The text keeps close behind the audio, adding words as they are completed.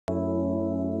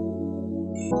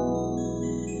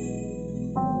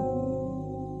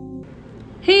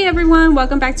Hey everyone,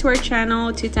 welcome back to our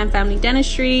channel, ToothTime Family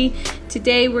Dentistry.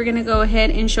 Today we're going to go ahead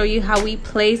and show you how we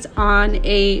place on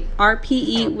a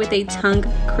RPE with a tongue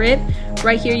crib.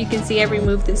 Right here you can see I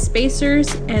removed the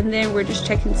spacers, and then we're just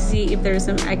checking to see if there's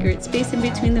some accurate space in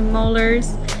between the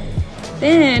molars.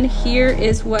 Then here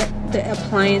is what the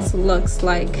appliance looks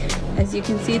like. As you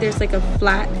can see, there's like a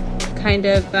flat kind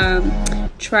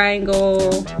of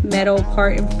triangle metal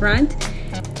part in front.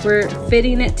 We're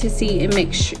fitting it to see it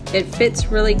makes sure it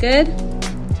fits really good.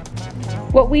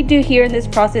 What we do here in this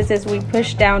process is we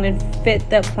push down and fit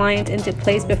the appliance into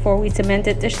place before we cement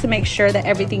it, just to make sure that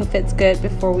everything fits good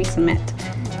before we cement.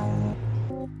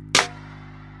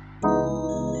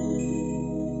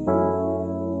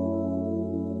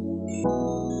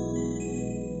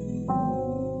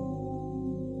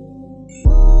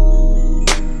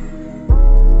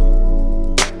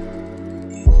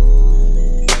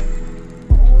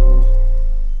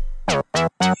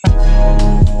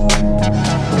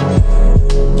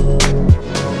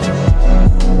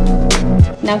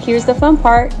 Now here's the fun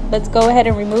part. Let's go ahead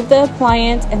and remove the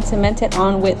appliance and cement it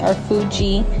on with our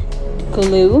Fuji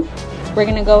glue. We're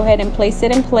going to go ahead and place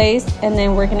it in place, and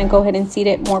then we're going to go ahead and seat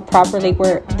it more properly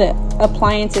where the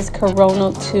appliance is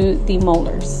coronal to the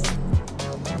molars.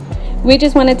 We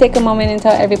just want to take a moment and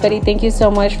tell everybody thank you so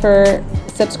much for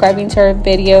subscribing to our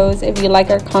videos. If you like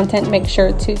our content, make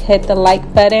sure to hit the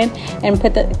like button and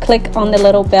click on the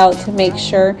little bell to make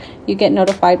sure you get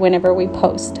notified whenever we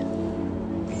post.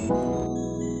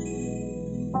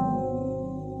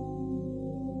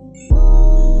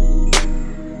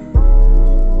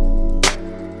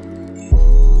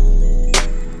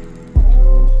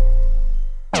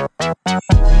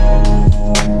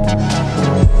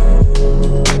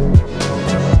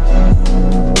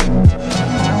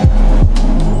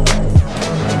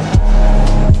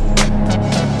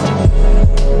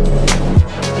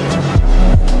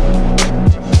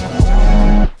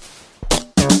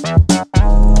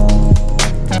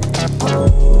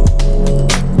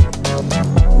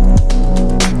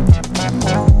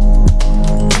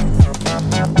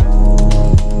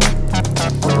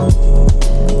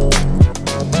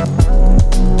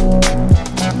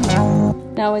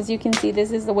 Now, as you can see,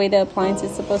 this is the way the appliance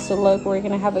is supposed to look. We're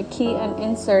going to have a key and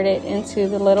insert it into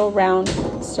the little round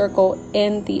circle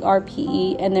in the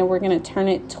RPE, and then we're going to turn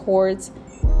it towards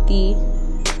the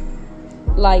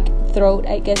throat,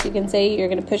 I guess you can say. You're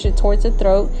going to push it towards the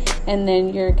throat, and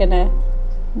then you're going to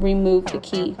remove the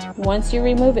key. Once you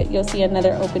remove it, you'll see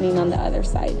another opening on the other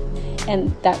side.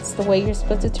 And that's the way you're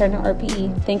supposed to turn an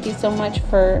RPE. Thank you so much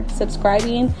for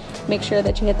subscribing. Make sure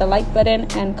that you hit the like button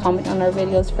and comment on our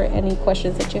videos for any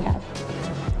questions that you have.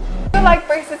 If you like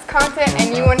braces content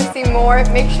and you want to see more,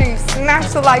 make sure you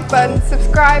smash the like button,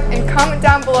 subscribe, and comment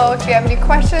down below if you have any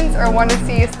questions or want to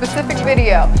see a specific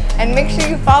video. And make sure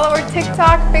you follow our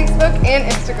TikTok, Facebook,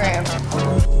 and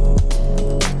Instagram.